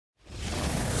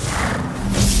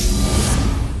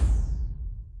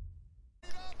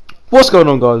What's going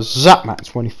on, guys?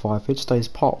 ZapMax25 here. Today's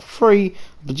part 3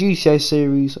 of the GTA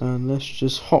series, and let's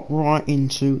just hop right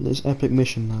into this epic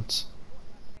mission, lads.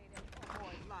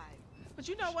 But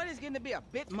you know what? It's getting to be a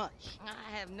bit much.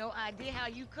 I have no idea how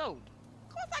you cope.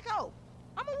 Of course I go.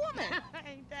 I'm a woman.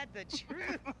 Ain't that the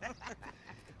truth?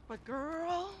 But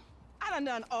girl, I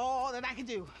done all that I can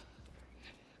do.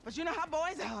 But you know how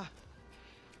boys are.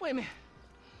 Wait a minute.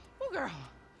 Oh, girl.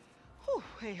 Whew,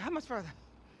 hey, how much further?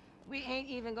 We ain't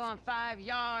even gone 5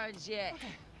 yards yet. Okay,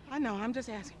 I know. I'm just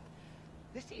asking.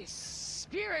 This is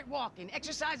spirit walking.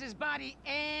 Exercises body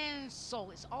and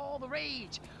soul. It's all the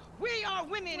rage. We are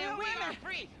women and we are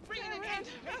free. Free in the end.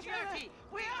 Patriarchy.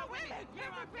 We are women. You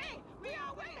are free. We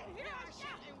are women. You are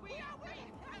shouting. We are women.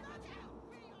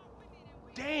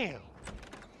 Damn.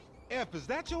 F, is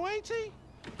that your auntie?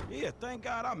 Yeah, thank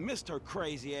God I missed her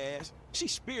crazy ass.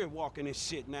 She's spirit walking this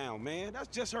shit now, man. That's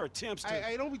just her attempts to...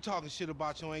 Hey, don't be talking shit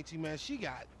about your auntie, man. She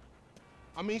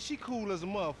cool as a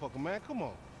motherfucker, man. Come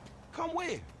on. Come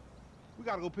where? We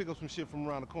gotta go pick up some shit from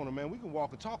around the corner, man. We can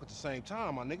walk and talk at the same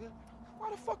time, my nigga. Why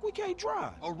the fuck we can't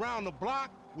drive? Around the block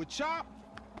with Chop?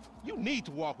 You need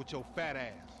to walk with your fat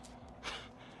ass.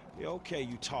 Yeah, okay,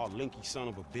 you tall, linky son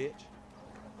of a bitch.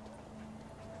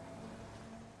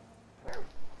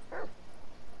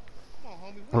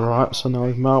 Alright, so now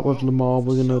we've met up with Lamar.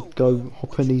 We're gonna go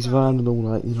hop in his van and all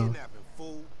that, you know.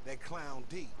 Fool, that clown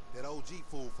D, that OG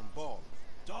fool from Ballers.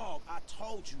 Dog, I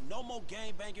told you, no more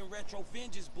gang banging retro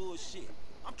vengeance bullshit.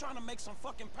 I'm trying to make some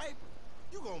fucking paper.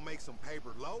 You gonna make some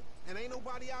paper, low, and ain't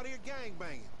nobody out here gang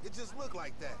banging. It just look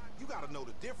like that. You gotta know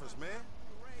the difference, man.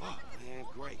 Oh, man,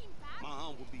 great. My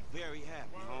aunt will be very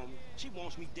happy, homie. She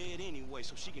wants me dead anyway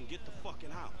so she can get the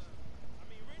fucking house.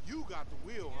 You got the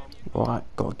wheel, homie. Right,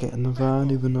 gotta get in the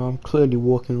van, even though I'm clearly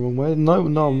walking the wrong way. No,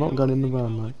 I'm not going in the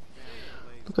van, mate.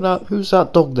 Look at that. Who's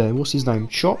that dog there? What's his name?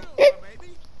 Chop?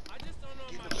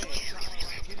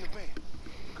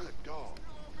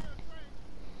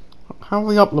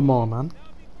 Hurry up, Lamar, man.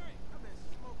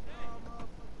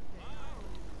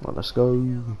 Right, let's go.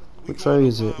 Which way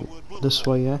is it? This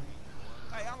way, yeah?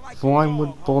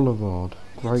 Vinewood Boulevard.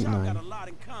 Great name.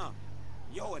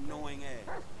 Yo, annoying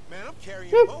ass. Man, I'm carrying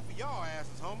both of y'all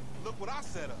asses, homie. Look what I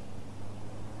set up.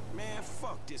 Man,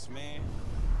 fuck this, man.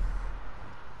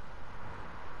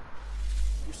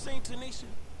 You seen Tanisha?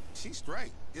 She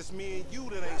straight. It's me and you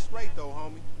that ain't straight, though,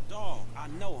 homie. Dog, I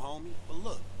know, homie. But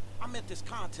look, I met this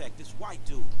contact, this white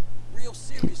dude. Real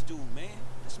serious dude, man.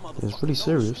 This motherfucker It's pretty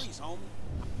serious. Streets, homie.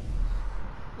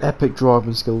 Epic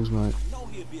driving skills, mate. I know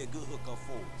he'll be a good hookup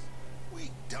for us.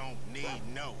 We don't need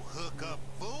no hookup,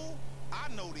 fool. I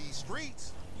know these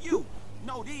streets. You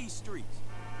know these streets.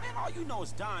 Man, all you know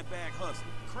is dime bag hustling,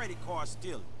 credit card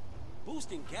stealing,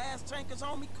 boosting gas tankers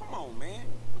on me. Come on, man.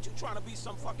 What you trying to be,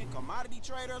 some fucking commodity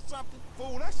trader or something?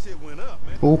 Fool, that shit went up,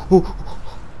 man.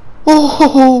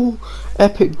 Oh,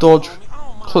 epic dodge.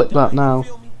 Clip that now.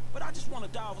 But I just want to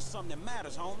die over something that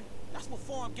matters, homie. That's what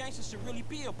foreign gangsters should really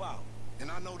be about. And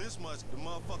I know this much, the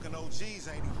motherfucking OGs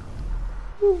ain't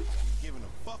even giving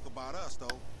a fuck about us,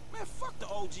 though. Man, fuck the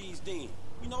OGs then.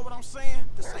 You know what I'm saying?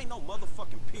 This ain't no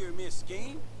motherfucking pyramid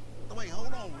scheme. Wait,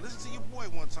 hold on. Listen to your boy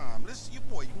one time. Listen to your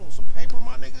boy. You want some paper,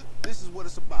 my nigga? This is what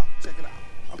it's about. Check it out.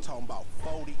 I'm talking about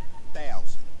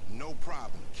 40,000. No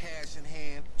problem. Cash in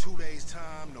hand, 2 days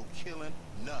time, no killing,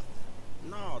 nothing.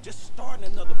 No, just starting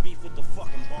another beef with the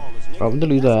fucking ballers, nigga. I'm gonna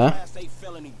do that. That's Class A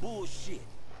felony bullshit.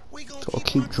 We gonna Gotta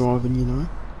keep driving, you know.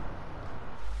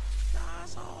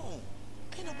 Guys on.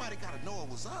 Ain't nobody gotta know it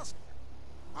was us.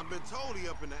 I've been told he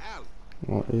up in the alley.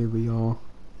 Right, here we are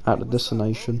at the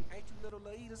destination. Ain't you little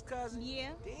Laida's cousin? Yeah.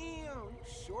 Damn, you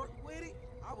short with it?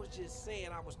 I was just saying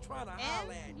I was trying to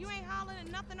holler at And you. you ain't hollering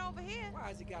at nothing over here. Why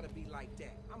is it gotta be like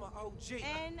that? I'm an OG.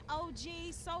 And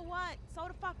OG, so what? So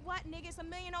the fuck what, nigga? It's a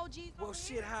million OGs Well, over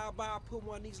shit, here. how about I put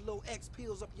one of these little X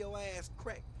pills up your ass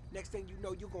crack? Next thing you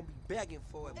know, you're gonna be begging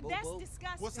for it, That's boo-boo.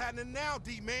 disgusting. What's happening now,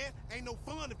 D-man? Ain't no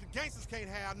fun if the gangsters can't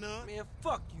have none. Man,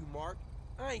 fuck you, Mark.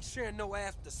 I ain't sharing no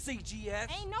ass with the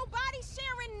CGS. Ain't nobody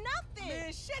sharing nothing.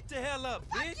 Man, shut the hell up,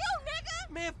 Fuck bitch. you,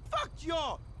 nigga. Man, fuck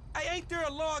y'all. Hey, ain't there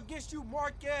a law against you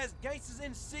mark-ass gangsters,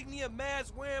 insignia,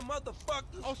 mask-wearing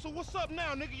motherfuckers? Oh, so what's up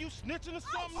now, nigga? You snitching or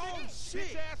something, Oh, nigga? shit.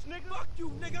 Bitch-ass nigga. Fuck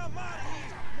you, nigga. I'm out of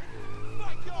here.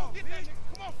 Fuck y'all. Get that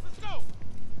nigga. Come on, let's go.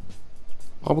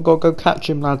 Oh, we gotta go catch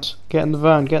him, lads. Get in the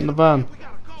van, get in the van. We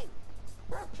gotta go.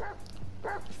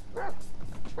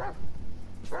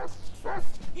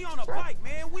 He on a bike,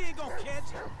 man. We ain't gonna catch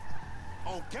him.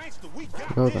 On gangster, we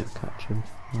got Go this. then catch him.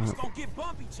 It's Right, gonna get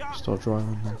bumpy, chop. start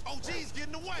driving then. OG's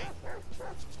getting away.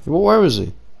 Well, where is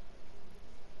he?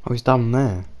 Oh, he's down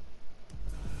there.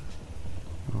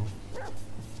 Oh.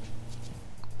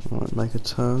 Right, make a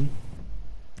turn.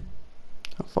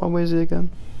 How far away is he again?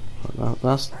 Right,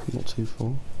 that's not too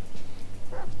far.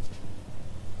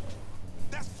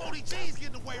 That's 40 G's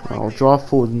getting away right I'll there. drive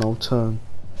forward and I'll turn.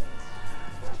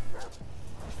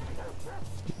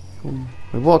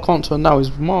 Wait, what I can't turn now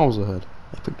is miles ahead.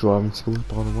 Epic driving skills,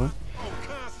 by the way. Oh,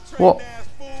 concentrate, What? ass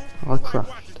fool. I Like crashed.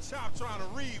 watching Chop trying to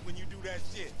read when you do that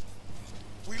shit.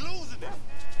 We losing it.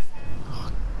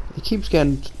 He keeps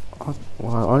getting.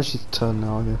 Well, I should turn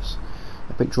now, I guess.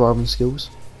 Epic driving skills.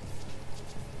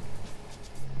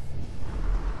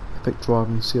 Epic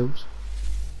driving skills.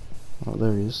 Oh,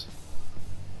 there he is.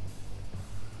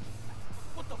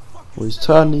 What the fuck Well, is he's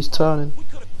that? turning, he's turning. We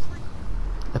could've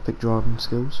creeped Epic driving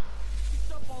skills.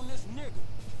 up on this nigga.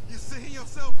 You seeing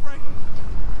yourself, Frank?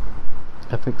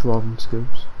 Epic driving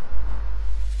skills.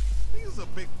 You's a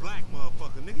big black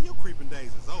motherfucker, nigga. Your creeping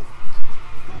days is over.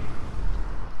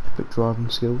 Epic driving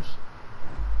skills.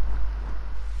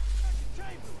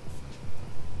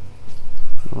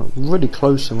 Right, I'm really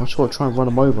close to him. I just gotta try and run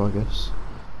him over, I guess.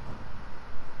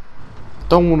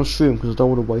 Don't want to shoot him because I don't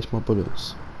want to waste my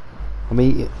bullets. I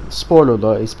mean, spoiler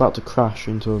alert, he's about to crash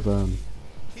into a van.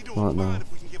 He doing Right now. fine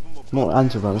if we can give him a Not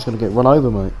anti-van, it's gonna get run over,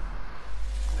 mate.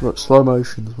 Look, slow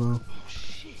motion as well.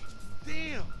 Shit.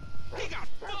 Damn. He got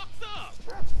fucked up.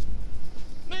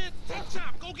 Man,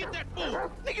 Chop, go get that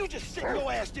fool. Nigga, you just sitting your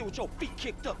ass there with your feet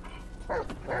kicked up.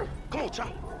 Come on,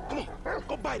 Chop. Come on.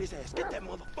 Go bite his ass. Get that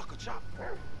motherfucker, Chop.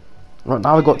 Right,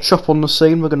 now we've got Chop on the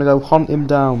scene, we're gonna go hunt him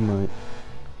down, mate.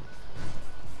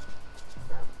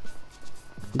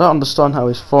 I don't understand how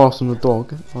he's faster than a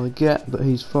dog. I get that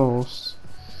he's fast,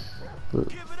 but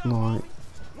like,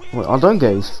 well, I don't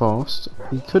get he's fast.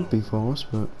 He could be fast,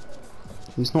 but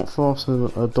he's not faster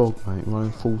than a dog, mate,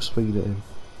 running full speed at him.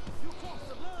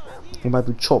 Or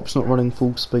maybe Chop's not running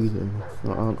full speed at him.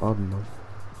 I don't know.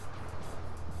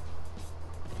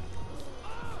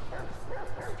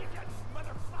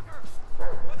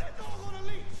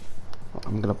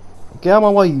 I'm gonna get out of my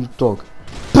way, you dog.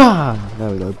 Bang! There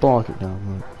we go. Bark it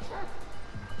down, mate.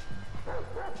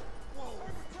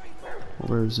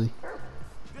 Where is he?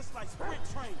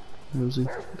 Where is he?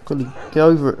 Gotta get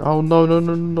over it. Oh no no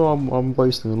no no! I'm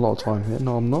wasting a lot of time here.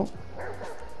 No, I'm not.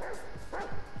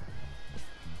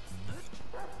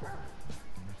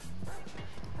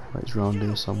 Right, he's round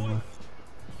here somewhere.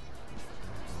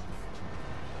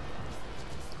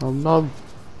 Oh no!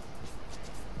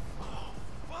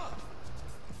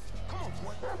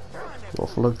 Got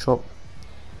to follow Chop.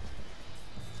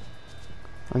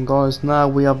 And guys, now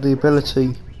we have the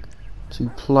ability to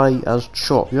play as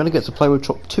Chop. You only get to play with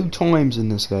Chop 2 times in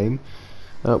this game.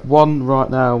 One right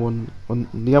now, and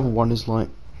the other one is like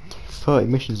 30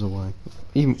 missions away.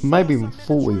 Maybe even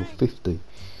 40 or 50.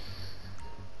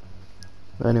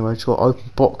 But anyway, just got to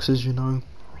open boxes, you know.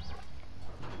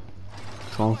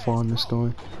 Try and find this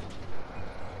guy.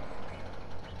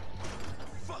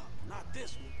 Fuck, not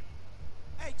this one.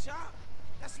 Hey, Chop,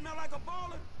 that smell like a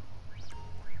baller.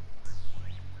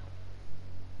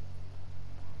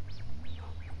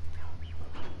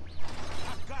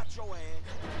 I got your ass.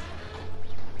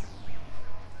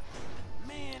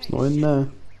 Man, It's not in there.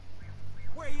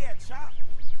 where you at, Chop?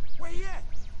 Where you at?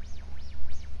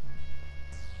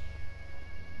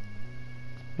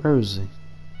 Where is he? You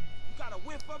got a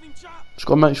whiff of him, Chop? Just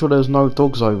got to make sure there's no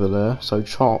dogs over there. So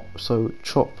Chop,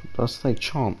 I say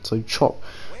Chant. So Chop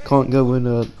can't go and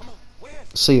Where?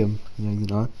 see him. Yeah, you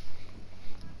know.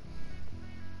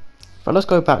 But let's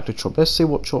go back to Chop. Let's see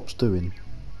what Chop's doing.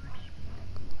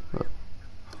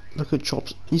 Look at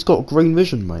Chop's. He's got green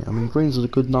vision, mate. I mean, green's a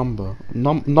good number.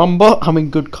 Number? I mean,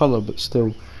 good colour, but still.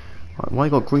 Right, why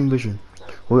you got green vision?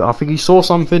 Well, I think he saw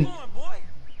something. Come on, boy.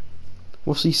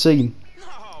 What's he seen?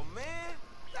 No, man.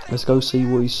 That Let's ain't go no see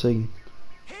man. what he's seen.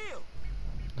 Hell,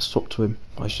 Let's talk to him.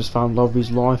 Oh, he's just found love of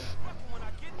his life. when I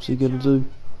get What's he there, gonna Chop. do?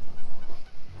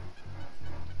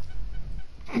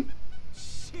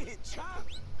 Shit, Chop.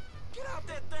 Get out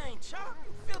that thing, Chop.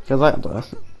 You filthy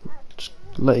Okay, just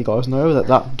let you guys know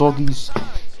that doggy's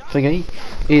thingy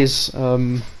is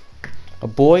a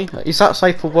boy. Is that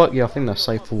safe for work? Yeah, I think that's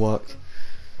safe for work.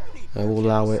 We'll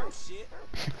allow it. some shit.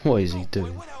 What is he Boy,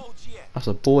 doing? where the OG at? That's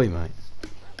a boy, mate.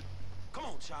 Come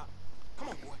on, Chop. Come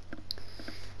on, boy.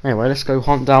 Anyway, let's go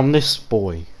hunt down this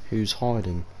boy who's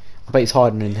hiding. I bet he's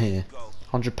hiding in here. Go.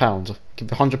 £100. I'll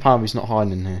give you £100 if he's not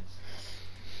hiding in here.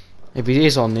 If he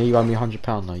is on there, you owe me £100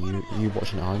 though. You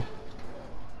watching at home.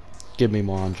 Give me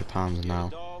my £100 now.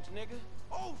 Dogs, nigga.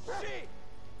 Oh, shit.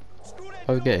 Screw that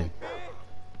Oh, dog, get him. man.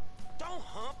 Don't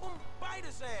hump him. Bite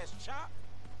his ass, Chop.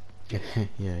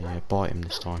 yeah, bite him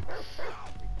this time.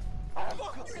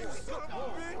 Fuck him.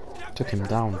 Took him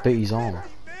down, bit his arm. Shut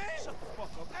the fuck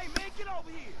up. Hey,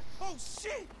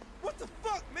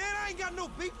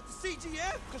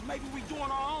 Cause maybe we doing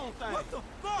our own thing. What the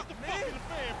fuck, man? Fucking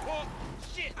fan, Park.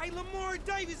 Shit, hey, Lamar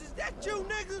Davis, is that you,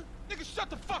 nigga? Nigga, shut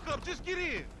the fuck up. Just get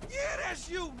in. Yeah, that's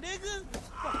you, nigga.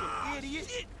 Fucking idiot.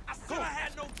 Shit, I said I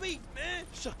had no beef, man.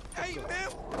 Shut the fuck Hey, up. man,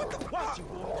 what the fuck? you,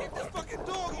 boy. Get this fucking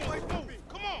dog away from me.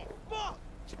 Come on. Fuck.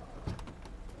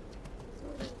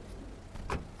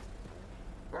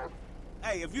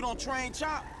 Hey, if you don't train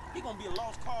Chop, he gonna be a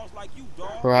lost cause like you,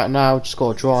 dog. Right now, just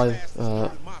got to drive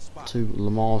to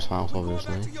Lamar's house, We going back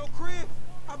to obviously. your crib?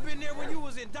 I've been there when you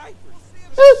was in diapers.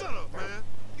 Shut up, man.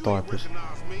 You ain't Diapers.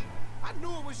 recognize me. I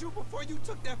knew it was you before you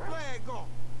took that flag off.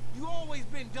 You always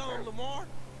been dumb, Lamar.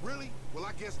 Really? Well,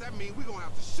 I guess that means we're gonna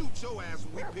have to shoot your ass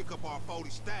when we pick up our 40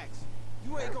 stacks.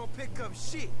 You ain't gonna pick up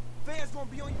shit. Fans gonna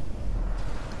be on you.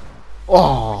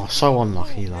 Oh, so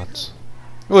unlucky, lads.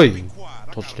 Oi, Be quiet.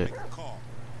 I dodged gotta it. make a call.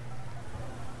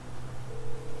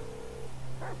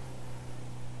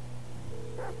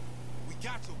 We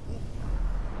got to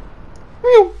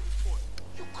Whew.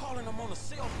 You calling them on a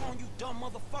cell phone, you dumb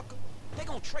motherfucker? They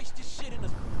gonna trace this shit in the...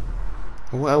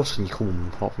 What else can you call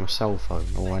them apart from a cell phone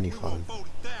or any we phone? want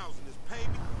 40,000 is pay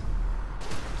me.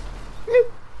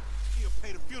 He'll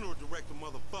pay the funeral director,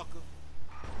 motherfucker.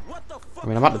 What the fuck? I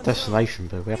mean, I'm at the you done destination,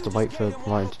 but we have to You wait just for gave them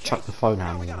my like to chuck the location. phone Now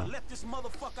handle we gotta on. let this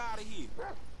motherfucker out of here.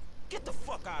 Get the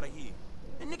fuck out of here.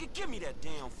 And nigga, give me that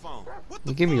damn phone. What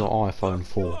You give me your iPhone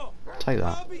 4. Take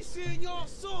that. I'll be seeing y'all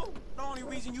soon. The only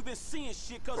reason you been seeing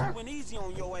shit cause we went easy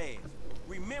on your ass.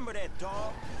 Remember that,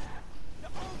 dog. The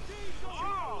OG's on.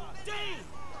 Oh, damn.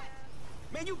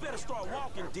 Man, you better start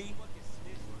walking, D.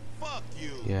 Fuck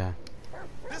you. Yeah.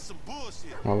 This some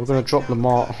bullshit. Right, we're gonna drop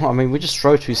Lamar. I mean, we just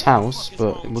drove to his house,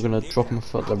 but we're gonna drop him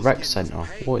off at the rec centre.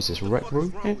 What is this, rec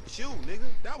room? What's Yeah. wrong with you, nigga?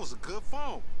 That was a good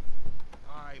phone.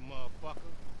 All right, motherfucker.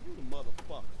 You the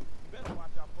motherfucker. You better watch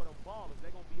out for them ballers.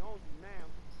 They gonna be on you now.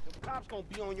 The cops gonna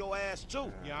be on your ass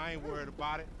too. Yeah, I ain't worried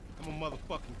about it. I'm a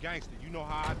motherfucking gangster. You know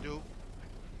how I do.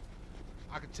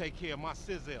 I can take care of my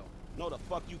sizzle. No, the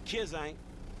fuck you kids ain't.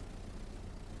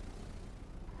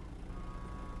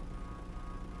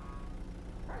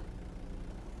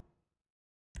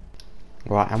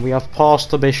 Right, and we have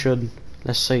passed the mission.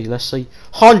 Let's see.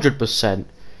 100%.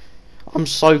 I'm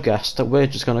so gassed that we're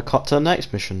just gonna cut to the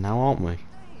next mission now, aren't we?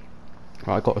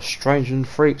 Right, I got a Stranger Than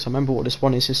Freaks. I remember what this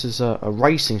one is. This is a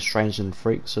racing Stranger Than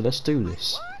Freaks. So let's do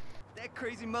this. That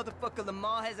crazy motherfucker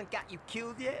Lamar hasn't got you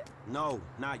killed yet? No,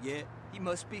 not yet. He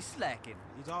must be slacking.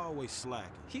 He's always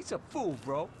slacking. He's a fool,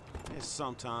 bro. And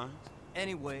sometimes.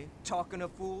 Anyway, talking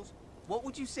of fools, what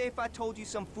would you say if I told you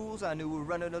some fools I knew were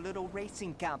running a little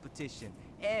racing competition?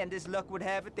 And as luck would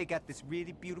have it, they got this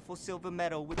really beautiful silver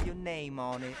medal with your name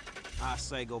on it. I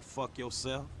say go fuck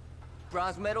yourself.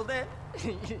 Bronze medal then?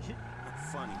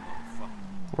 Funny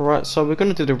motherfucker. Alright, so we're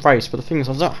gonna do the race, but the thing is,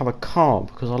 I don't have a car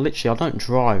because I don't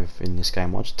drive in this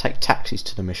game. I just take taxis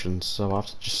to the missions, so I have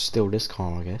to just steal this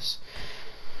car, I guess.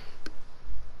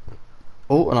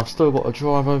 Oh, and I've still got to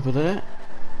drive over there.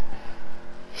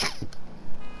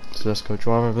 So let's go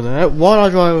drive over there. While I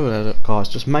drive over there, guys,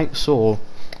 just make sure,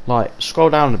 like, scroll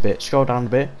down a bit.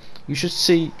 You should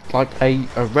see like a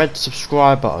red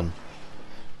subscribe button.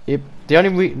 The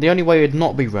only way it'd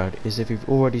not be red is if you've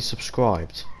already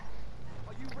subscribed.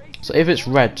 So if it's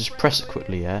red, just press it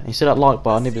quickly, yeah? And you see that like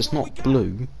button, if it's not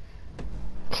blue,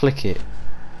 click it.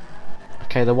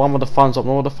 Okay, the one with the thumbs up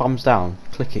and all the thumbs down,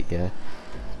 click it, yeah?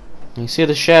 And you see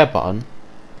the share button,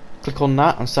 click on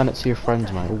that and send it to your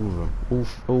friends, mate, all of them.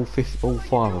 All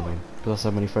 5 of them, because that's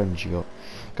how many friends you got.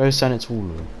 Go send it to all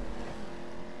of them.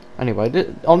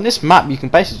 Anyway, on this map you can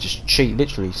basically just cheat,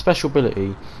 literally. Special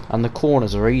ability, and the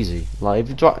corners are easy. Like, if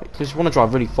you drive, because you want to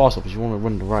drive really fast, because you want to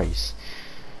win the race.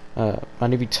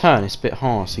 And if you turn, it's a bit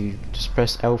hard, so you just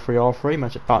press L3, R3,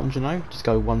 magic buttons, you know. Just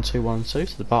go 1, 2, 1, 2,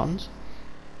 so the buttons.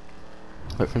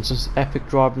 Like, for instance, epic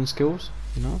driving skills,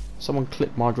 you know. Someone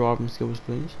click my driving skills,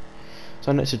 please.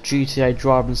 So next to GTA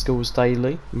driving skills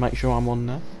daily. Make sure I'm on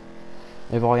there.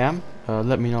 If I am,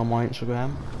 let me know on my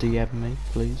Instagram. DM me,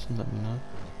 please, and let me know.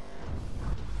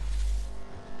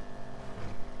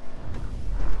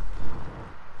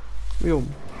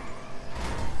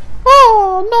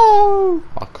 Oh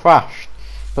no! I crashed.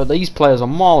 But these players are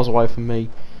miles away from me,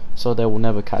 so they will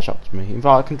never catch up to me. In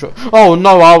fact, I can drive. Oh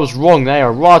no, I was wrong. They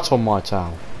are right on my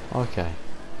tail. Okay.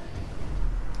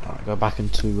 Alright, go back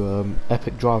into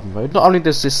epic driving mode. Not only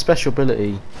does this special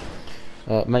ability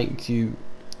make you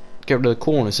get rid of the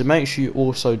corners, it makes you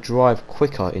also drive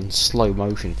quicker in slow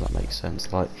motion, if that makes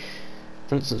sense. Like,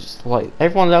 for instance, like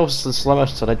everyone else is in slow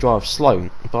motion, so they drive slow,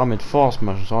 but I'm in fast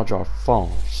motion, so I drive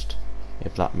fast.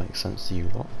 If that makes sense to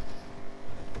you lot.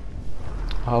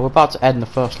 We're about to end the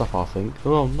first lap, I think.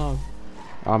 Oh no.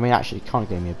 I mean, actually, it kind of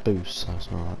gave me a boost, so that's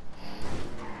alright.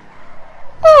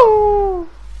 Woo!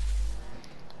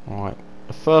 Alright,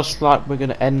 the first lap we're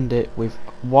gonna end it with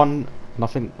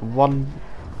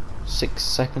 6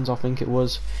 seconds, I think it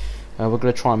was. We're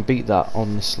gonna try and beat that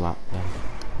on this lap then.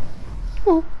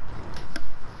 Woo!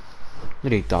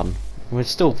 Nearly done. We're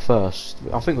still first.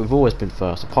 I think we've always been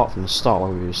first, apart from the start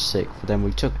where we were 6th. But then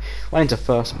we went into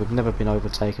first, and we've never been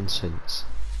overtaken since.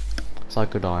 That's how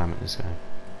good I am at this game.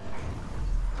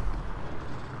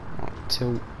 Right,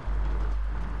 tilt.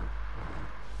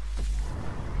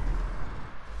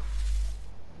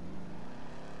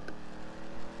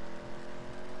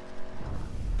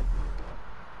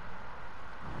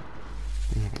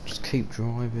 Just keep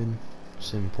driving.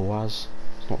 Simple as.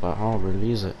 It's not that hard,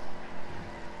 really, is it?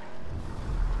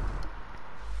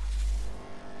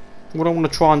 What I want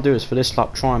to try and do is for this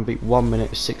lap try and beat 1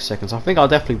 minute 6 seconds. I think I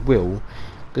definitely will,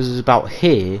 because it's about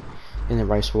here in the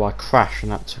race where I crashed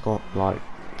and that took up like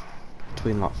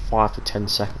between like 5 to 10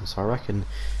 seconds. So I reckon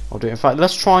I'll do it. In fact,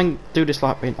 let's try and do this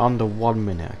lap in under 1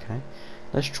 minute, okay?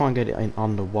 Let's try and get it in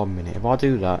under 1 minute. If I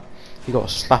do that, you've got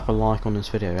to slap a like on this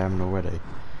video if you haven't already.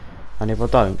 And if I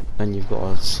don't, then you've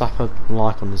got to slap a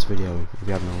like on this video if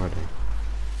you haven't already.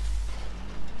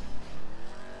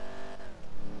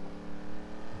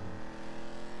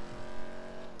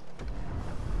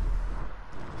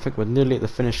 I think we're nearly at the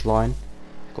finish line.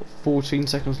 Got 14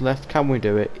 seconds left. Can we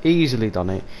do it? Easily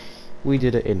done it. We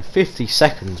did it in 50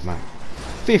 seconds, man.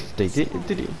 50.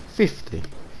 Did it? 50.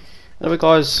 Anyway,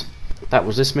 guys, that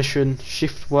was this mission.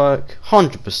 Shift work,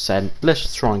 100%.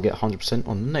 Let's try and get 100%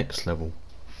 on the next level.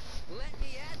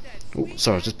 Oh,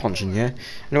 sorry, I was just punching here.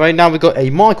 Anyway, now we've got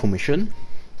a Michael mission.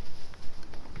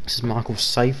 This is Michael's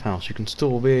safe house. You can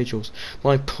store vehicles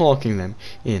by parking them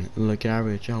in the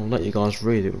garage. I'll let you guys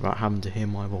read it without having to hear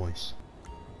my voice.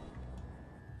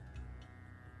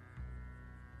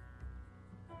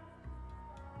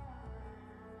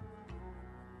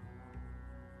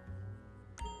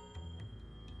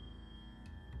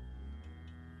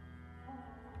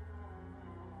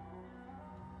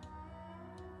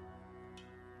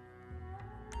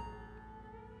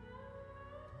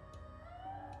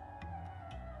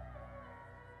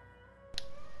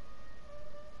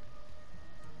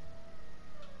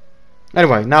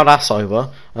 Anyway, now that's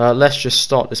over, let's just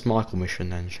start this Michael mission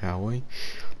then, shall we?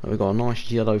 We've got a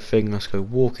nice yellow thing, let's go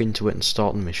walk into it and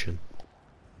start the mission.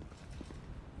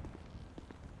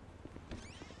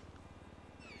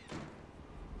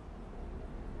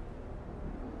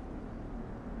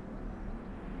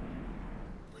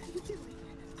 What are you doing?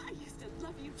 I used to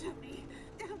love you, Tony.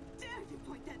 How dare you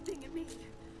point that thing at me?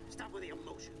 Stop with the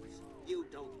emotions. You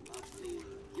don't love me.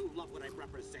 You love what I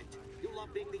represent. You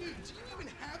love being the... Do you even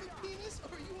have a penis,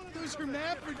 or are you one of those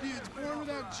hermaphrodites born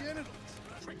without genitals?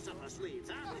 Tricks up our sleeves,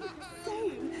 huh?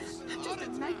 Same. I'm just a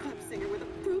nightclub singer with a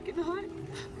broken heart.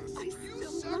 I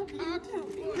still love you,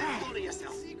 Tony. Hold to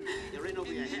yourself. You're in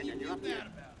over your head and you're up there.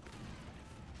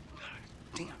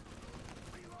 Damn.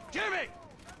 Jimmy!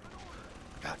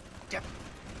 God damn it.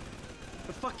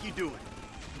 The fuck you doing?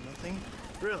 Nothing.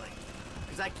 Really?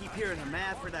 Because I keep hearing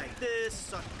hermaphrodite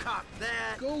this, a cock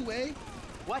that. Go away.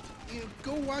 What? You know,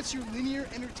 go watch your linear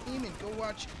entertainment. Go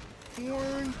watch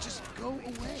porn. Just go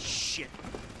away. Shit.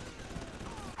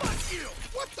 Fuck you!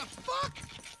 What the fuck?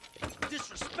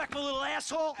 Disrespectful little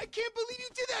asshole! I can't believe you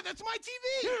did that. That's my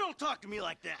TV. You don't talk to me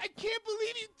like that. I can't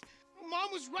believe you.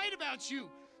 Mom was right about you.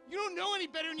 You don't know any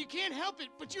better and you can't help it,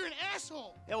 but you're an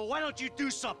asshole. Yeah, well, why don't you do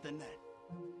something then?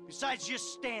 Besides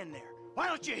just stand there. Why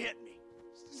don't you hit me?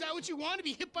 Is that what you want, to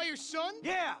be hit by your son?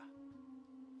 Yeah.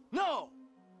 No.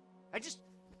 I just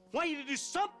want you to do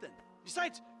something.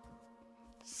 Besides,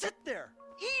 sit there,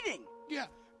 eating. Yeah,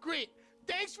 great.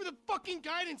 Thanks for the fucking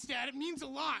guidance, Dad. It means a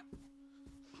lot.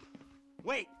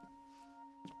 Wait.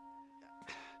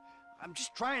 I'm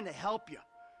just trying to help you.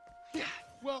 Yeah,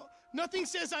 well, nothing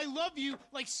says I love you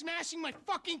like smashing my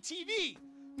fucking TV.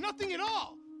 Nothing at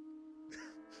all.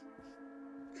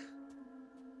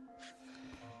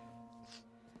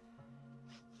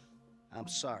 I'm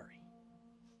sorry.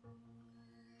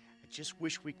 I just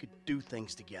wish we could do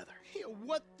things together. Yeah,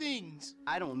 what things?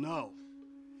 I don't know.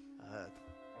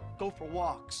 Go for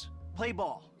walks, play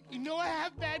ball. You know I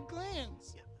have bad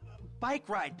glands. Bike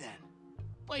ride then.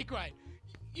 Bike ride?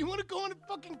 You want to go on a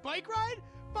fucking bike ride?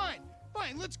 Fine,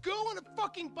 fine, let's go on a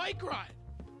fucking bike ride.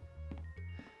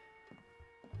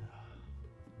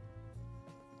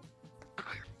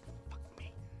 Fuck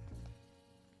me.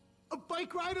 A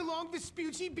bike ride along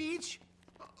Vespucci Beach?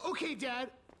 Okay,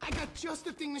 Dad, I got just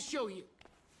the thing to show you.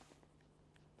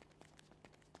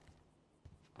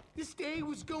 This day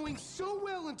was going so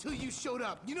well until you showed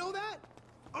up. You know that?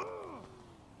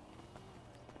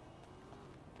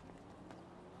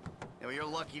 Yeah, well, you're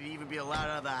lucky to even be allowed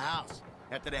out of the house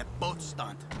after that boat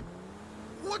stunt.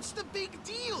 What's the big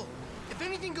deal? If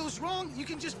anything goes wrong, you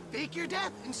can just fake your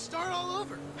death and start all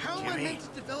over. How am I Jimmy. meant to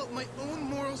develop my own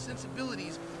moral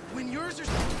sensibilities when yours are...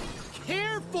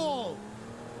 Careful!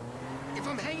 If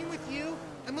I'm hanging with you,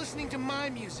 I'm listening to my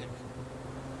music.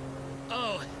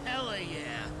 Oh, hella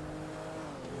yeah.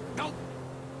 Don't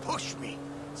push me.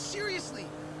 Seriously,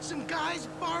 some guys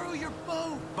borrow your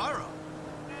boat. Borrow?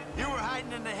 You were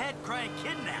hiding in the head crying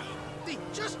kidnap. They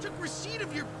just took receipt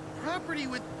of your property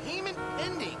with payment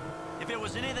pending. If it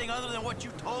was anything other than what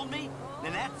you told me,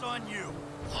 then that's on you.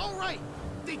 All right,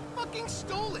 they fucking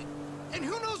stole it. And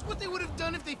who knows what they would have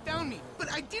done if they found me.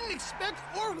 But I didn't expect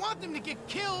or want them to get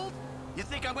killed. You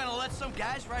think I'm gonna let some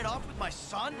guys ride off with my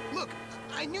son? Look,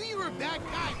 I knew you were a bad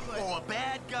guy, but... Oh, a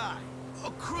bad guy.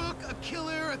 A crook, a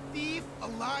killer, a thief, a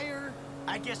liar.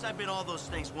 I guess I've been all those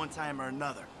things one time or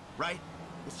another, right?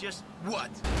 It's just... What?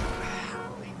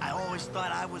 I always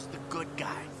thought I was the good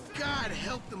guy. God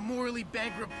help the morally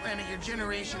bankrupt planet your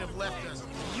generation have left us.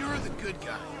 You're the good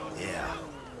guy. Yeah.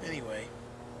 Anyway,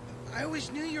 I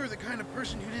always knew you were the kind of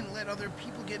person who didn't let other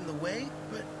people get in the way,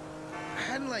 but I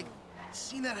hadn't, like,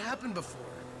 seen that happen before.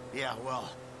 Yeah, well,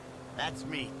 that's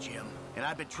me, Jim. And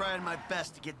I've been trying my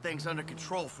best to get things under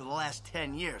control for the last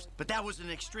 10 years. But that was an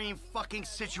extreme fucking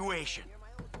situation.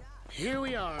 Here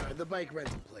we are, the bike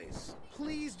rental place.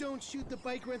 Please don't shoot the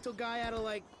bike rental guy out of,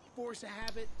 like, force of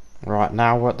habit. Right,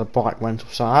 now we're at the bike rental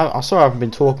site. I saw I haven't been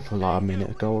talking for like a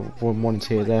minute ago. I wanted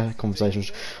to hear their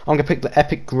conversations. I'm going to pick the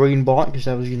epic green bike, because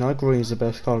as you know, green is the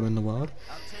best colour in the world.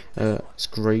 It's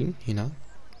green, you know.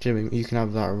 Jimmy, you can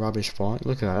have that rubbish bike.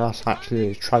 Look at that, that's actually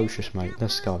atrocious, mate.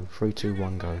 Let's go. 3, 2,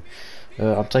 1, go.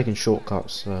 I'm taking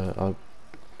shortcuts. I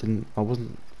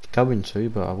wasn't going to,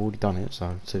 but I've already done it,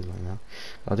 so it's too late now.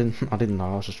 I didn't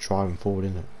know. I was just driving forward,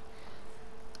 innit?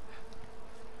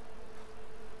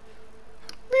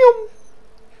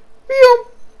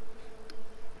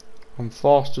 I'm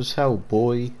fast as hell,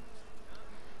 boy.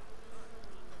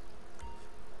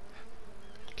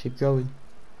 Keep going.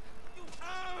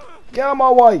 Get out of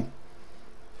my way!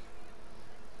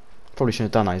 Probably shouldn't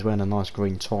have done that. He's wearing a nice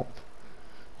green top.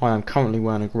 I am currently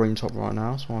wearing a green top right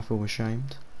now, so I feel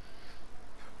ashamed.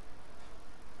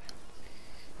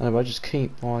 Anyway, just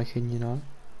keep biking, you know.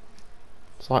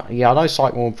 It's like, yeah, I know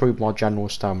cycling will improve my general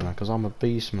stamina, because I'm a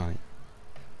beast, mate.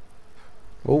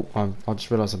 Oh, I just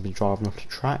realised I've been driving off the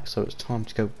track, so it's time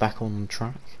to go back on the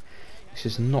track. This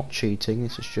is not cheating,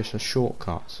 this is just a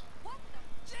shortcut.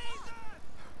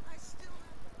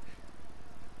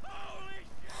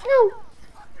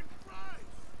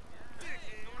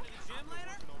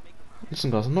 Listen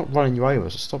guys, I'm not running you over,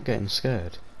 so stop getting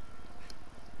scared.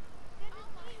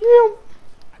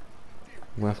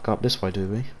 We have to go up this way, do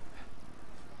we?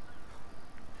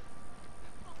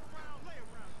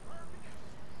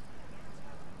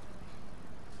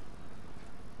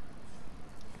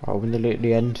 Oh, we're nearly at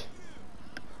the end.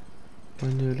 We're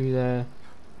nearly there.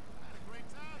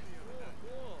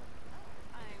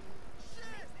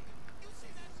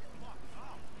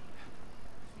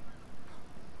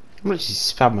 I'm literally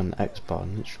spamming the X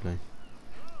button, literally.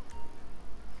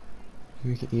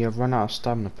 You run out of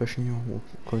stamina, pushing you,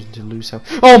 causing you to lose health.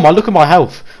 Oh my, look at my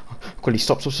health! Quickly,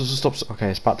 stop. Okay,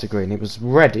 it's back to green. It was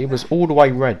red, it was all the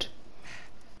way red.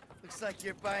 Looks like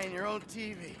you're buying your own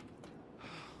TV.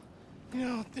 You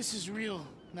know, this is real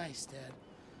nice, Dad.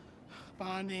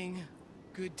 Bonding,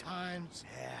 good times.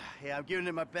 Yeah, I'm giving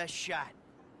it my best shot.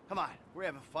 Come on, we're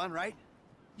having fun, right?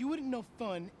 You wouldn't know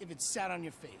fun if it sat on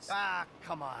your face. Ah,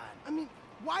 come on. I mean,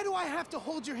 why do I have to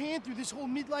hold your hand through this whole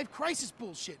midlife crisis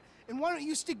bullshit? And why don't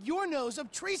you stick your nose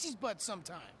up Tracy's butt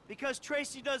sometime? Because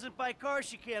Tracy doesn't buy cars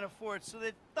she can't afford, so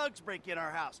that thugs break in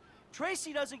our house.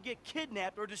 Tracy doesn't get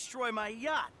kidnapped or destroy my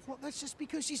yacht. Well, that's just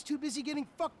because she's too busy getting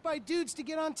fucked by dudes to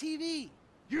get on TV.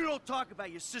 You don't talk about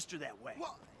your sister that way.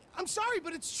 Well, I'm sorry,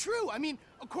 but it's true. I mean,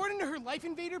 according to her Life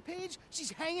Invader page,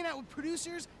 she's hanging out with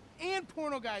producers and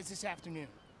porno guys this afternoon.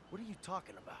 What are you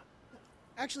talking about?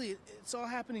 Actually, it's all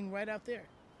happening right out there.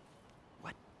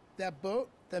 What? That boat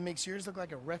that makes yours look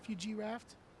like a refugee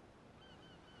raft?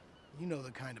 You know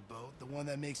the kind of boat, the one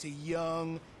that makes a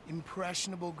young,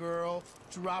 impressionable girl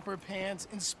drop her pants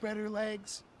and spread her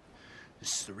legs.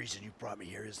 This is the reason you brought me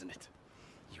here, isn't it?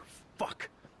 You fuck.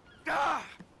 Ah!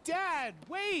 Dad,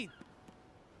 wait!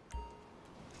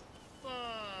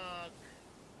 Fuck.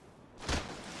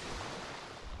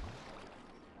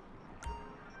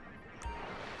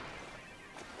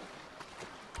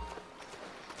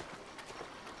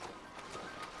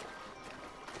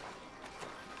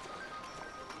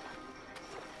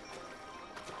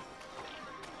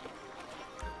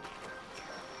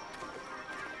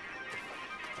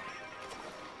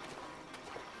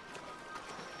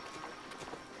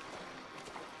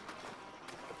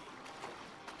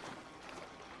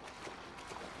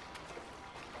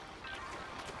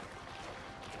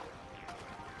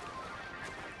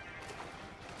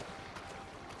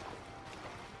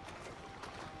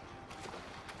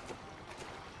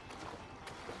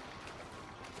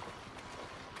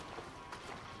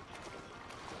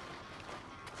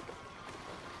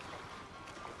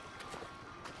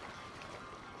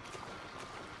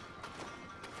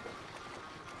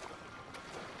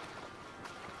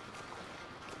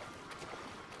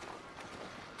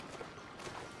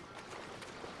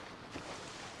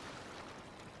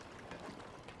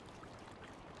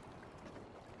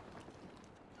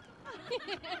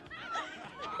 Thank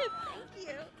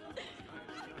you.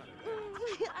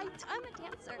 I'm a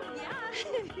dancer. Yeah.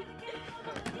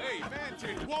 Hey,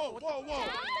 man, whoa, whoa, whoa.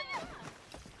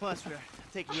 Come on, Spirit.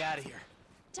 Take me out of here.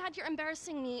 Dad, you're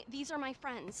embarrassing me. These are my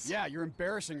friends. Yeah, you're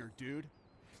embarrassing her, dude.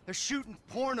 They're shooting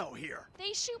porno here.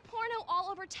 They shoot porno all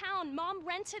over town. Mom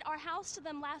rented our house to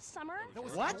them last summer.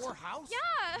 What? Your house?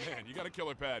 Yeah. Man, you got a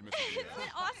killer pad, Mr. Isn't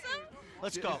it awesome?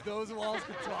 Let's go. Those walls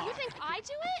could talk. You think I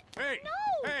do it? Hey!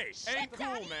 No! Hey! Shit, Ain't cool,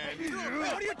 Daddy. man.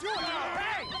 What are you doing?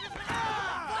 Hey!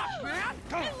 Fuck, man!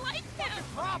 I like him!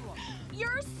 Problem.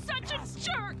 You're such a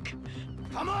jerk!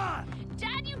 Come on!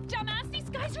 Dad, you dumbass! These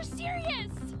guys are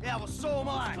serious! Yeah, well, so am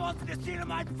I. Go to the seat of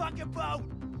my fucking boat.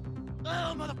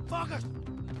 Oh, motherfuckers!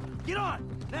 Get on,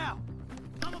 now!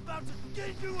 I'm about to get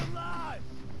you alive!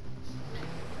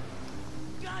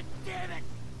 God damn it!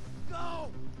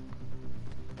 Go!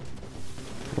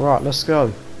 Right, let's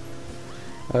go.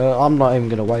 I'm not even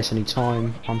going to waste any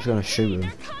time. I'm just going to shoot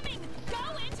him.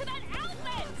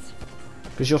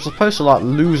 Because you're supposed to like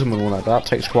lose them and all that, but that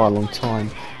takes quite a long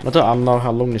time. I don't know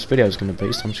how long this video is going to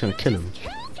be, so I'm just going to kill him.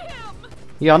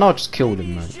 Yeah, I know I just killed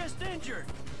him, mate.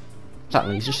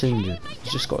 Exactly, he's just injured.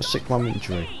 He's just got a sick one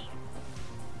injury.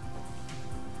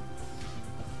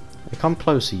 Hey, come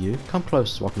closer, you. Come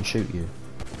closer so I can shoot you.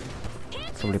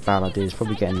 Probably a bad idea. He's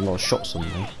probably getting a lot of shots on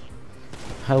me.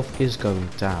 Health is going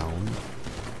down.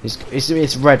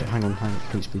 It's red. Hang on,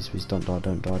 please, please, please, don't die,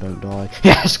 don't die, don't die.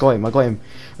 Yes, got him. I got him.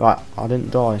 Right, I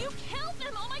didn't die. You killed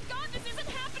him. Oh my God, this isn't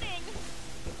happening.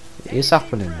 It is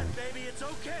happening. Man.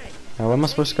 Now, where am I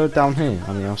supposed to go down here?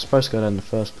 I mean, I was supposed to go there in the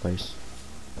first place.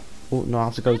 Oh no, I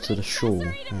have to go to the shore.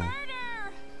 Yeah.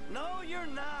 No, you're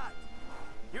not.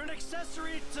 You're an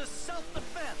accessory to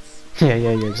self-defense. yeah,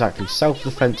 exactly.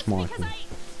 Self-defense, Michael.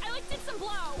 I like did some blow.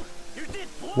 You did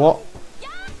blow. What?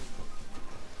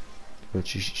 But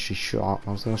she shut up.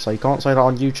 I was gonna say, you can't say that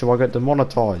on YouTube. I get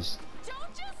demonetized. Don't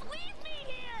just leave me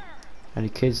here. Any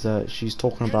kids that she's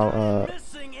talking about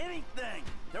Missing anything.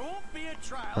 There won't be a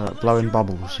trial blowing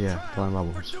bubbles. Yeah, blowing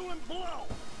bubbles.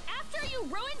 After you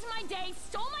ruined my day,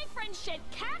 stole my friend's shit,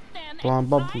 capped them, Blowing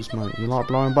bubbles, mate. You like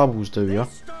blowing bubbles, do you?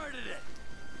 Started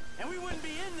it. And we wouldn't be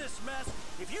in this mess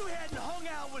if you hadn't hung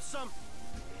out with some.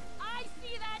 I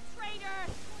see that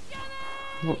traitor.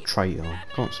 Jimmy! What traitor?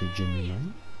 Can't see Jimmy,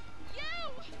 mate.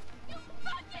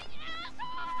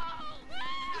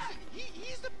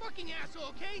 He's the fucking asshole,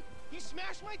 okay? He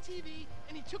smashed my TV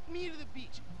and he took me to the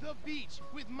beach. The beach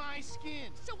with my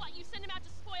skin. So what, you sent him out to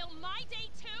spoil my day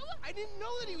too? I didn't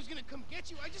know that he was gonna come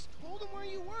get you. I just told him where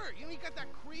you were. You know, he got that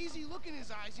crazy look in his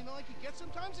eyes, you know, like he gets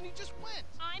sometimes, and he just went.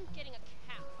 I'm getting a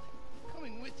cab.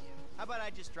 Coming with you. How about I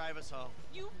just drive us home?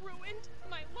 You ruined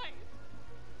my life.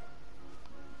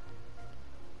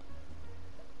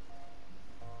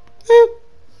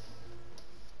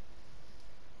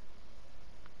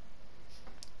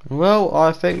 Well,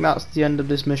 I think that's the end of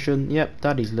this mission. Yep,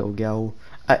 Daddy's little girl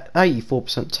at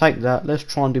 84%. Take that. Let's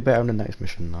try and do better in the next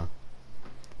mission now.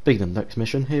 Speaking of the next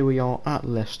mission, here we are at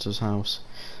Lester's house.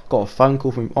 Got a phone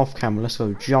call from him off camera. Let's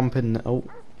go jump in. Oh,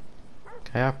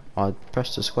 okay. I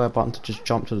pressed the square button to just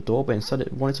jump to the door, but instead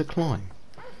it wanted to climb.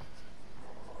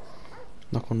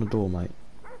 Knock on the door, mate.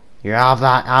 You have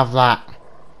that. Have that.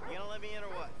 You gonna let me in or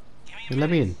what? You let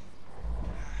me in.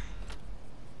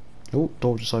 Oh,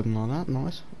 door just opened like that.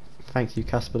 Nice. Thank you,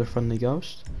 Casper the Friendly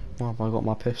Ghost. Why have I got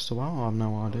my pistol out? I have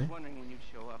no idea. Wondering when you'd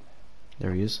show up.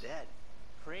 There he is. Dead.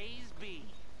 Praise be.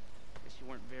 Guess you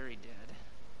weren't very dead.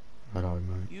 Hello,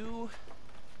 mate. You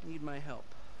need my help.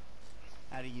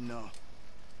 How do you know?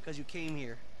 Because you came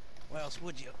here. Why else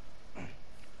would you?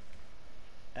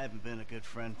 I haven't been a good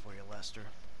friend for you, Lester.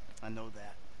 I know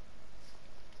that.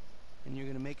 And you're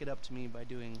gonna make it up to me by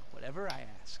doing whatever I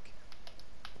ask.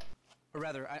 Or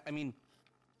rather, I mean,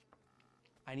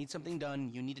 I need something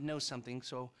done, you need to know something,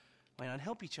 so why not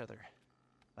help each other?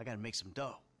 I gotta make some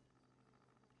dough.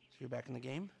 So you're back in the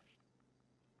game?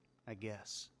 I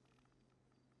guess.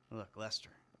 Look, Lester,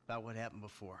 about what happened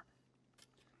before.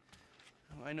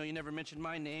 Oh, I know you never mentioned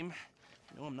my name.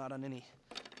 I know I'm not on any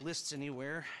lists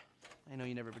anywhere. I know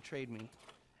you never betrayed me.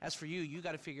 As for you, you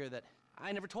gotta figure that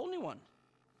I never told anyone.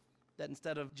 That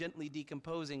instead of gently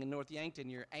decomposing in North Yankton,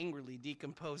 you're angrily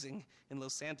decomposing in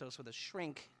Los Santos with a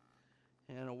shrink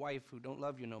and a wife who don't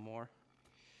love you no more.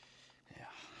 Yeah,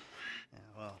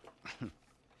 well,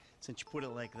 since you put it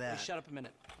like that... Hey, shut up a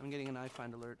minute. I'm getting an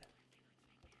iFind alert.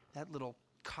 That little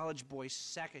college boy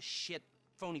sack of shit,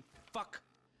 phony fuck.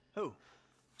 Who?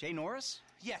 Jay Norris?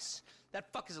 Yes,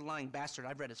 that fuck is a lying bastard.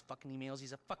 I've read his fucking emails.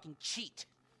 He's a fucking cheat.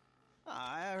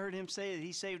 I heard him say that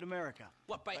he saved America.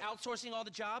 What, by outsourcing all the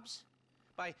jobs?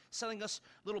 by selling us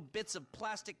little bits of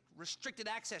plastic restricted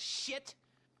access shit?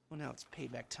 Well, now it's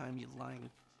payback time, you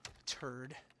lying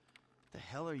turd. The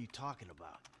hell are you talking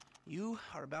about? You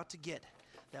are about to get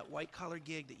that white-collar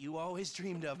gig that you always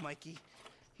dreamed of, Mikey.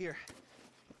 Here,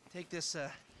 take this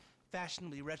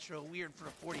fashionably retro weird for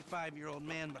a 45-year-old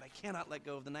man, but I cannot let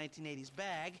go of the 1980s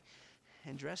bag,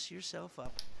 and dress yourself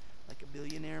up like a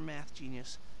billionaire math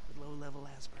genius with low-level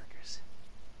Asperger's.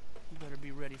 You better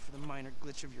be ready for the minor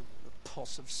glitch of your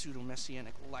repulsive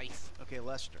pseudo-messianic life. Okay,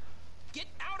 Lester. Get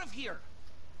out of here!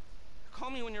 Call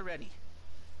me when you're ready.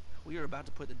 We are about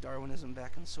to put the Darwinism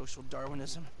back in social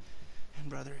Darwinism, and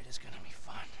brother, it is gonna be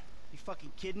fun. You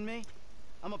fucking kidding me?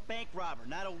 I'm a bank robber,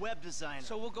 not a web designer.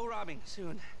 So we'll go robbing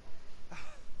soon.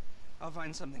 I'll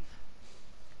find something.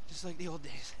 Just like the old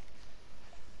days.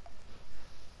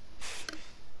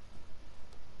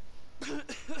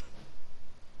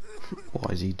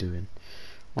 What is he doing?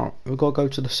 Right, we've got to go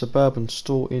to the Suburban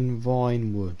store in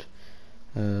Vinewood.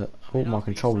 Oh, my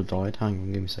controller died. Hang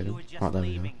on, give me a second. Right, there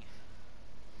we go.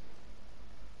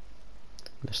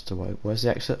 Let's do it. Where's the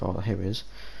exit? Oh, here it is.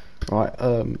 Right,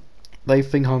 they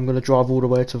think I'm going to drive all the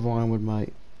way to Vinewood,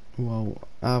 mate. Well,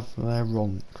 they're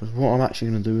wrong. Because what I'm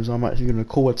actually going to do is I'm actually going to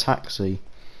call a taxi.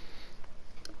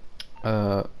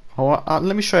 Let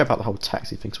me show you about the whole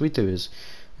taxi thing. So what we do is,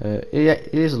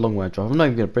 it is a long way to drive. I'm not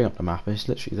even going to bring up the map. It's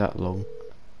literally that long.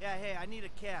 Yeah, hey, I need a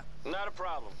cab. Not a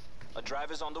problem. A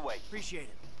driver's on the way. Appreciate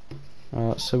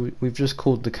it. So we've just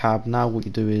called the cab. Now what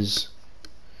you do is,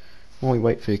 while we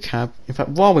wait for your cab, in fact,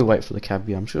 while we wait for the cab,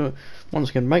 yeah, I'm sure, once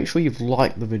again, make sure you've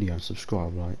liked the video and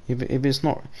subscribed, right? If it's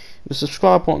not, if the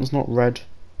subscribe button's not red,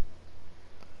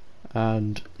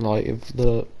 and like if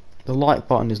the like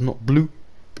button is not blue,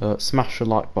 smash the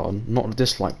like button, not the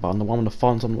dislike button, the one with the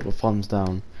thumbs up, not the thumbs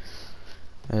down.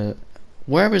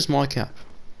 Where is my cab?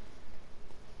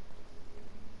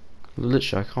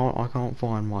 Literally, I can't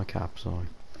find my cab. Sorry,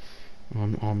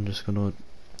 I'm just gonna.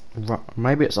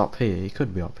 Maybe it's up here. It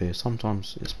could be up here.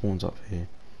 Sometimes it spawns up here.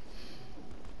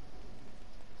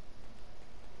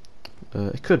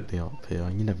 It could be up here.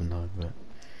 You never know. But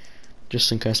just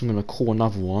in case, I'm gonna call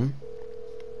another one.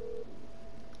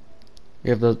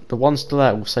 Yeah, the one still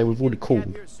there will say we've already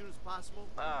called.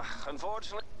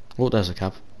 Unfortunately. Oh, there's a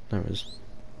cab. There it is.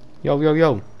 Yo.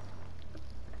 Let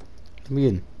me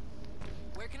in.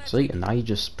 See, and now you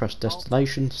just press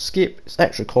destination, skip. It's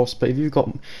extra cost, but if you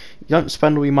don't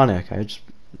spend all your money, okay? Just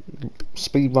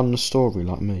speed run the story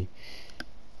like me.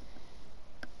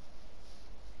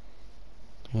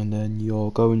 And then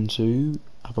you're going to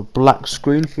have a black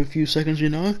screen for a few seconds, you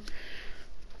know.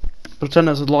 Pretend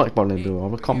there's a like button in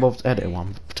there. I can't bother to edit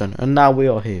one. Pretend. And now we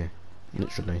are here,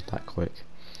 literally that quick.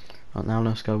 Right, now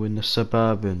let's go in the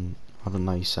Suburban. I don't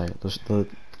know how you say it. The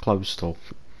clothes store.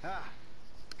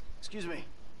 Excuse me.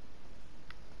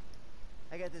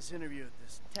 I got this interview at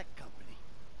this tech company.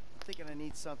 I'm thinking I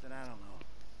need something, I don't know,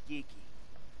 geeky,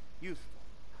 youthful.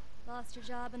 Lost your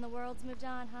job and the world's moved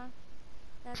on, huh?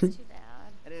 That's too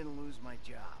bad. I didn't lose my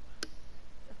job.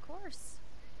 Of course.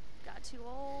 Got too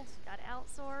old, got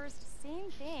outsourced.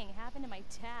 Same thing happened to my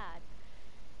dad.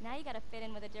 Now you gotta fit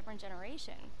in with a different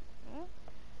generation. Hmm?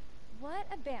 What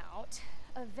about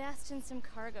a vest and some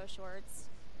cargo shorts?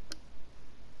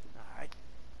 Alright.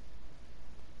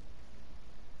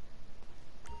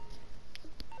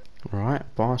 Right,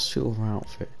 buy a silver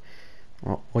outfit.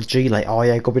 Right, or G-Way. Oh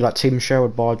yeah, gotta be like Tim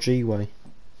Sherwood, buy a G-Way.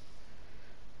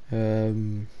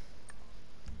 Have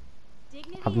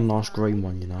a nice green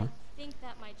one, you know.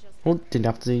 Well, didn't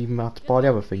have to even have to buy the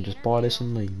other thing, just buy this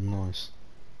and leave. Nice.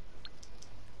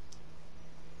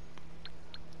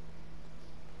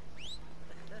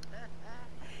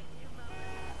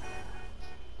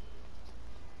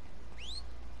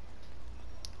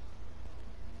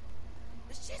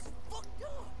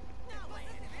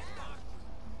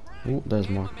 Oh, there's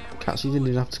my taxi. Didn't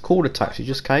even have to call the taxi,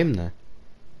 just came there.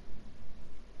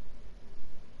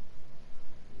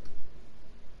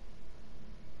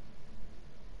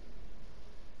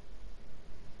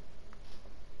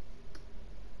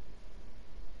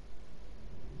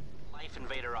 Life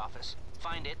Invader office.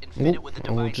 Find it and fit it with the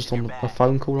device just in on your a bag.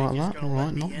 phone call like that.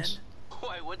 Alright, nice.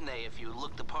 Why wouldn't they if you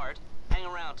look the part? Hang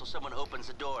around till someone opens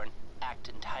the door and act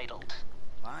entitled.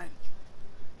 Fine.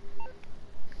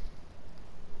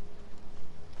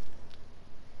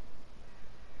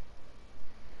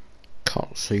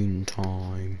 Cutscene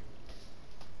time.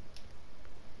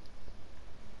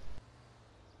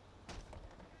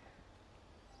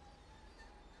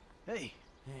 Hey.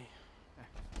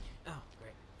 Oh,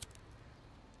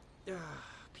 great.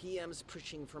 PM's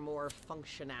pushing for more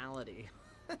functionality.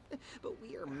 But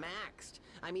we are maxed.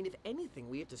 I mean, if anything,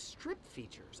 we have to strip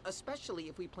features, especially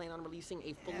if we plan on releasing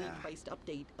a fully priced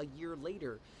update a year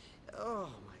later. Oh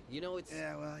my, you know, it's...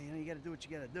 Yeah, well, you know, you gotta do what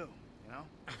you gotta do, you know?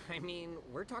 I mean,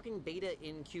 we're talking beta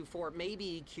in Q4,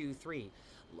 maybe Q3.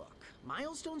 Look,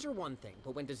 milestones are one thing,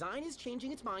 but when design is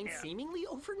changing its mind seemingly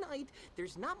overnight,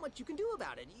 there's not much you can do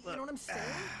about it. You know what I'm saying?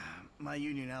 My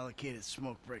union allocated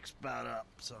smoke breaks about up,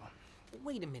 so...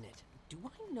 Wait a minute. Do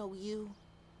I know you?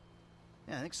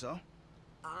 Yeah, I think so.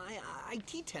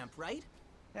 IT temp, right?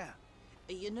 Yeah.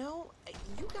 You know,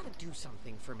 you gotta do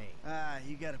something for me.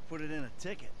 You gotta put it in a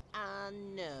ticket.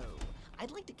 No.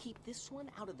 I'd like to keep this one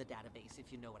out of the database,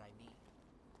 if you know what I mean.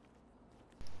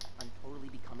 I'm totally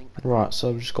becoming... Right,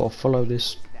 so we've just got to follow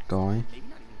this guy. Maybe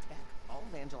not even tech. I'll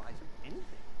evangelize anything.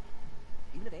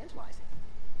 Even evangelizing.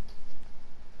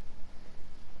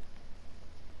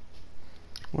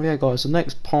 Well, yeah, guys, the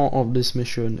next part of this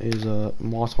mission is,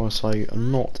 might I say,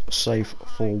 not safe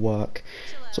for work.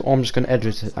 So I'm just going to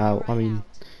edit it out. I mean,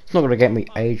 it's not going to get me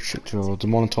age restricted or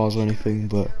demonetized or anything,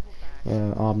 but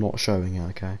I'm not showing it,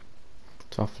 okay?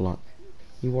 Tough luck.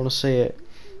 You want to see it?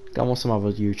 Go on some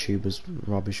other YouTubers'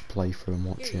 rubbish playthrough and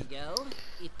watch it.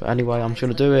 But anyway, I'm just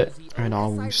going to do it, and I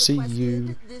will see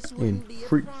you in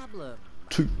 3,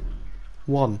 2,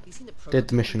 1. Did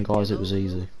the mission, guys. It was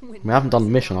easy. I mean, I haven't done the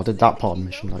mission. I did that part of the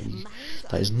mission.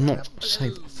 That is not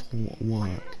safe for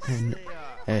work.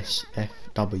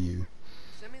 NSFW.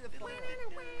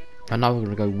 And now we're going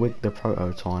to go with the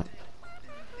prototype.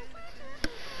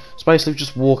 So basically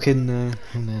just walk in there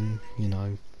and then, you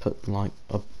know, put like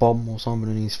a bomb or something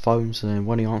in his phone, so then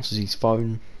when he answers his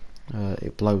phone,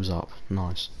 it blows up.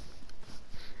 Nice.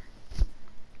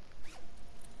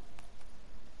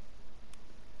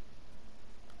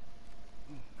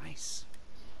 Nice.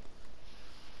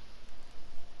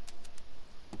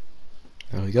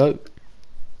 There we go.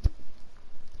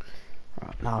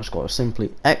 Right, now I've just got to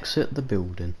simply exit the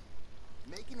building.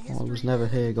 I was never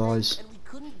here, guys. And we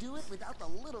couldn't do it without the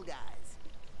little guys.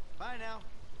 Bye now.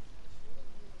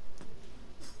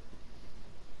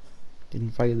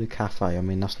 Invade the cafe. I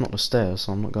mean, that's not the stairs,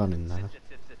 so I'm not going in there.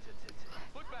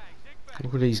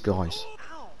 Look at these guys.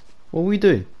 What we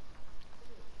do?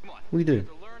 We do.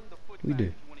 We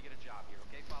do.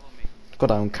 Got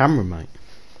that on camera, mate.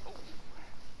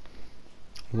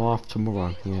 Live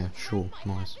tomorrow. Yeah, sure.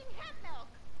 Nice.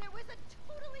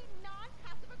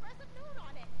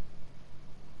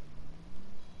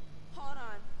 Hold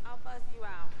on, I'll buzz you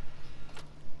out.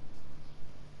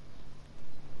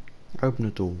 Open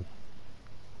the door.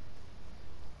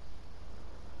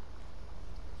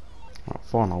 Right,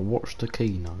 fine, I'll watch the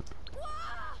keynote.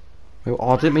 Oh,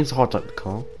 I didn't mean to hijack the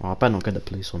car. Oh, I better not get the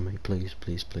police on me. Please,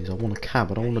 please, please. I want a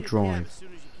cab. I don't want to drive.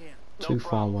 Too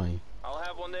far away. I'll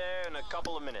have one there in a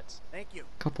couple of minutes. Thank you.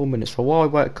 Couple of minutes. For while I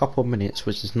wait a couple of minutes,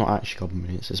 which is not actually a couple of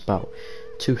minutes, it's about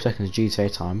 2 seconds of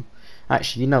GTA time.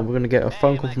 Actually, you know, we're going to get a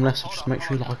phone call from Lester. Just make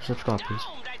sure you like and subscribe, please.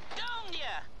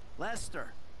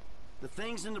 Lester, the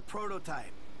thing's in the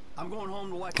prototype. I'm going home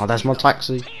to watch. Oh, there's my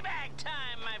taxi.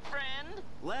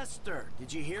 Lester,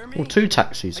 did you hear me? Oh, 2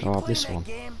 taxis. I'll have this one.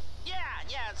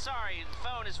 Yeah, sorry, the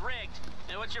phone is rigged.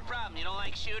 And what's your problem? You don't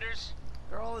like shooters?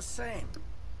 They're all the same.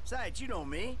 Besides, you know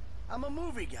me. I'm a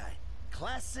movie guy.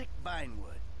 Classic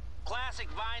Vinewood. Classic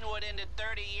Vinewood ended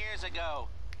 30 years ago.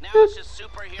 Now it's just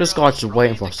superheroes. This guy's just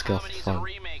waiting for us to get off the phone.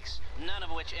 Remakes, none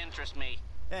of which interest me.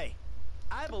 Hey,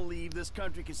 I believe this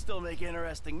country can still make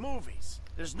interesting movies.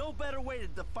 There's no better way to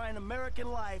define American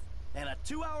life than a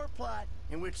 2-hour plot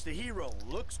in which the hero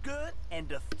looks good and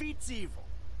defeats evil.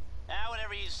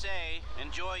 Whatever you say.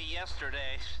 Enjoy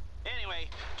yesterday. Anyway,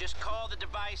 just call the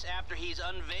device after he's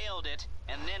unveiled it,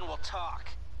 and then we'll talk.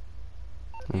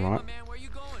 Alright.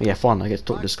 Yeah, fine, I get to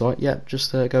talk to this guy. Yeah,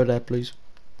 just go there, please.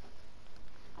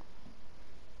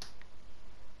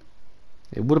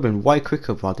 It would have been way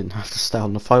quicker if I didn't have to stay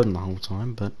on the phone the whole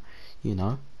time, but, you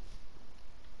know.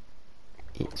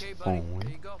 It's fine.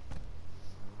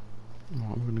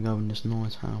 Right, we're gonna go in this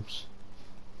nice house.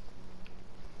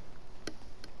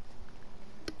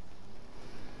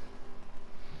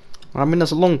 I mean,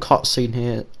 there's a long cutscene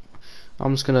here.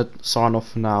 I'm just gonna sign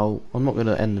off for now. I'm not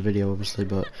gonna end the video, obviously,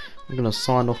 but I'm gonna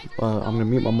sign off. I'm gonna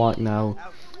mute my mic now.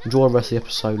 Enjoy the rest of the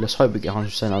episode. Let's hope we get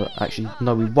 100%. Actually,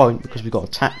 no, we won't, because we got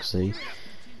a taxi.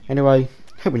 Anyway,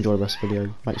 hope you enjoy the rest of the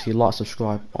video. Make sure you like,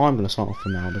 subscribe. I'm gonna sign off for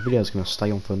now. The video's gonna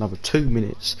stay on for another 2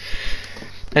 minutes.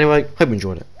 Anyway, hope you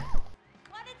enjoyed it.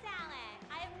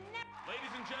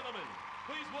 Ladies and gentlemen,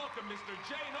 please welcome Mr.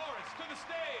 Jay Norris to the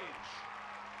stage.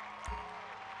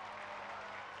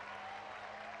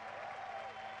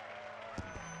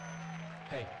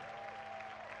 Hey,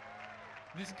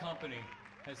 this company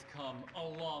has come a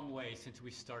long way since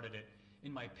we started it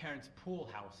in my parents' pool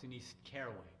house in East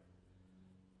Caraway.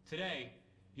 Today,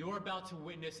 you're about to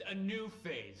witness a new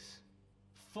phase.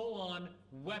 Full-on,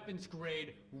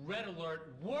 weapons-grade, red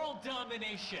alert, world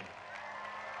domination!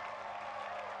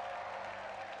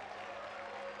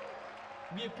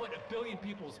 We have put 1 billion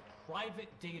people's private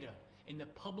data in the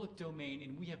public domain,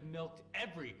 and we have milked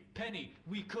every penny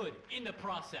we could in the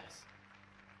process.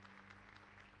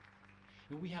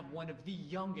 And we have one of the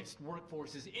youngest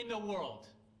workforces in the world.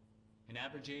 An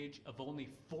average age of only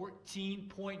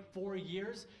 14.4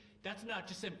 years? That's not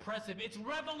just impressive, it's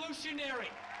revolutionary!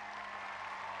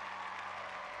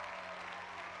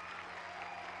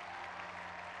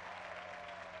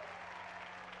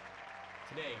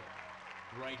 Today,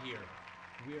 right here,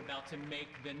 we're about to make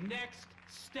the next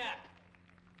step.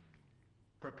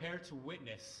 Prepare to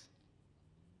witness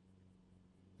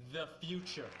the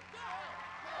future.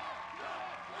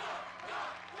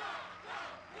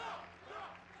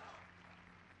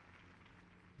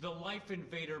 The Life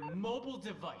Invader mobile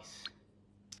device.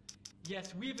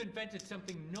 Yes, we've invented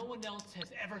something no one else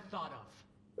has ever thought of.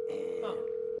 Oh,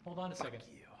 hold on a second.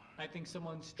 I think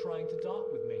someone's trying to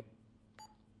talk with me.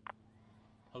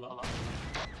 Hello?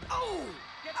 Oh!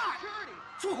 Get security!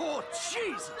 Oh,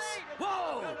 Jesus!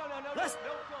 Whoa! No, Let's...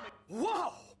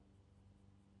 Whoa!